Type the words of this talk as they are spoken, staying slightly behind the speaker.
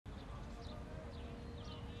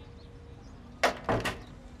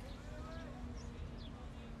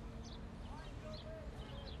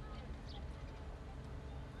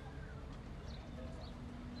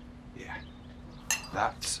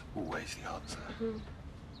That's always the answer.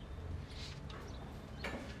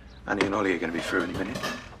 Annie and Ollie are going to be through any minute.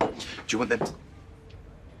 Do you want them?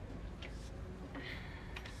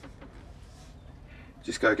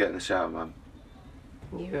 Just go get in the shower, Mum.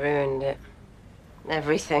 You ruined it.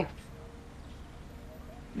 Everything.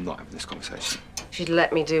 I'm not having this conversation. If you'd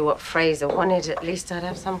let me do what Fraser wanted, at least I'd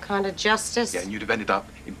have some kind of justice. Yeah, and you'd have ended up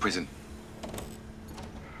in prison.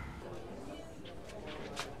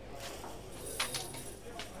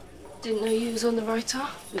 Didn't know you was on the rota.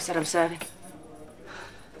 Who said I'm serving?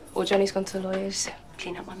 Well, Johnny's gone to the lawyers.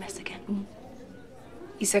 Clean up my mess again.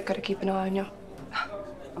 He said gotta keep an eye on you.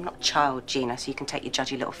 I'm not a child, Gina, so you can take your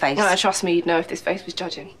judgy little face. No, trust me, you'd know if this face was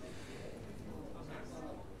judging.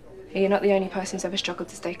 You're not the only person who's ever struggled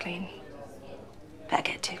to stay clean. Better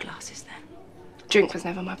get 2 glasses then. Drink was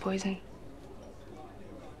never my poison.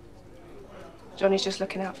 Johnny's just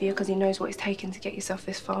looking out for you because he knows what it's taken to get yourself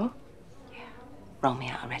this far. Yeah. Roll me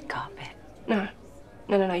out a red carpet. No.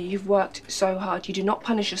 No. You've worked so hard. You do not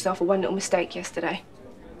punish yourself for one little mistake yesterday.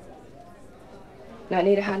 Now I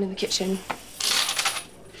need a hand in the kitchen.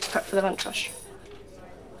 Prep for the lunch rush.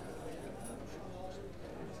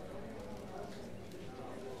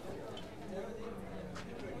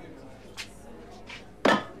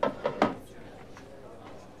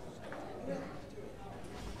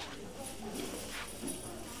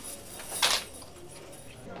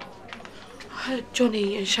 I heard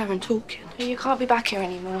Johnny and Sharon talking. You can't be back here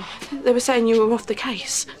anymore. They were saying you were off the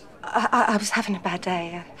case. I was having a bad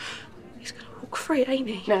day. He's gonna walk free, ain't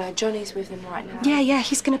he? No, Johnny's with them right now. Yeah,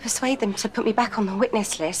 he's gonna persuade them to put me back on the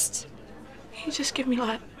witness list. You just give me,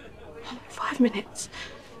 like, 5 minutes.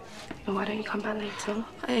 Well, why don't you come back later?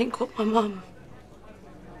 I ain't got my mum.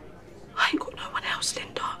 I ain't got no one else,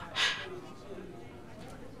 Linda.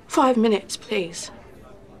 5 minutes, please.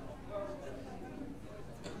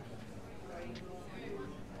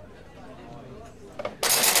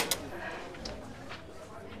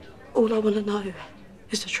 All I want to know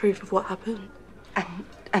is the truth of what happened.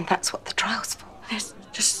 And that's what the trial's for. There's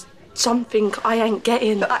just something I ain't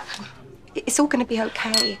getting. But it's all going to be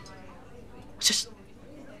okay. I just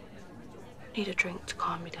need a drink to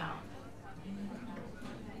calm me down.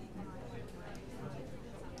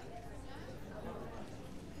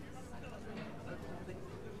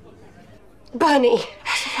 Bernie! It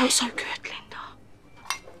felt so good, Linda.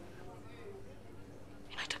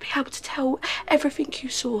 You know, to be able to tell everything you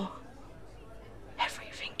saw.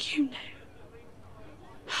 Everything you knew.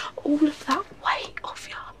 All of that weight off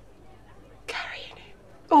you. Carrying it.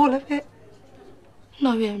 All of it.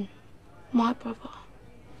 Knowing my brother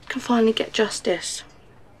can finally get justice.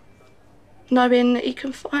 Knowing that he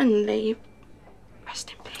can finally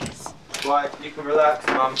rest in peace. Right, you can relax,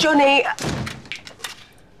 Mum. Johnny!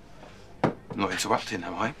 I'm not interrupting,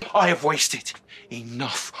 am I? I have wasted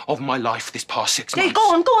enough of my life this past 6 months. Go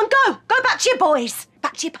on, go! Go back to your boys.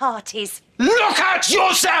 Back to your parties. Look at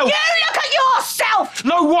yourself! You look at yourself!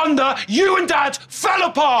 No wonder you and Dad fell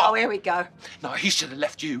apart! Oh, here we go. No, he should have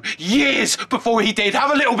left you years before he did.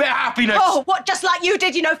 Have a little bit of happiness. Oh, what, just like you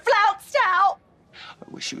did, flounced out? I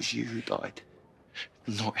wish it was you who died,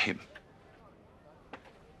 not him.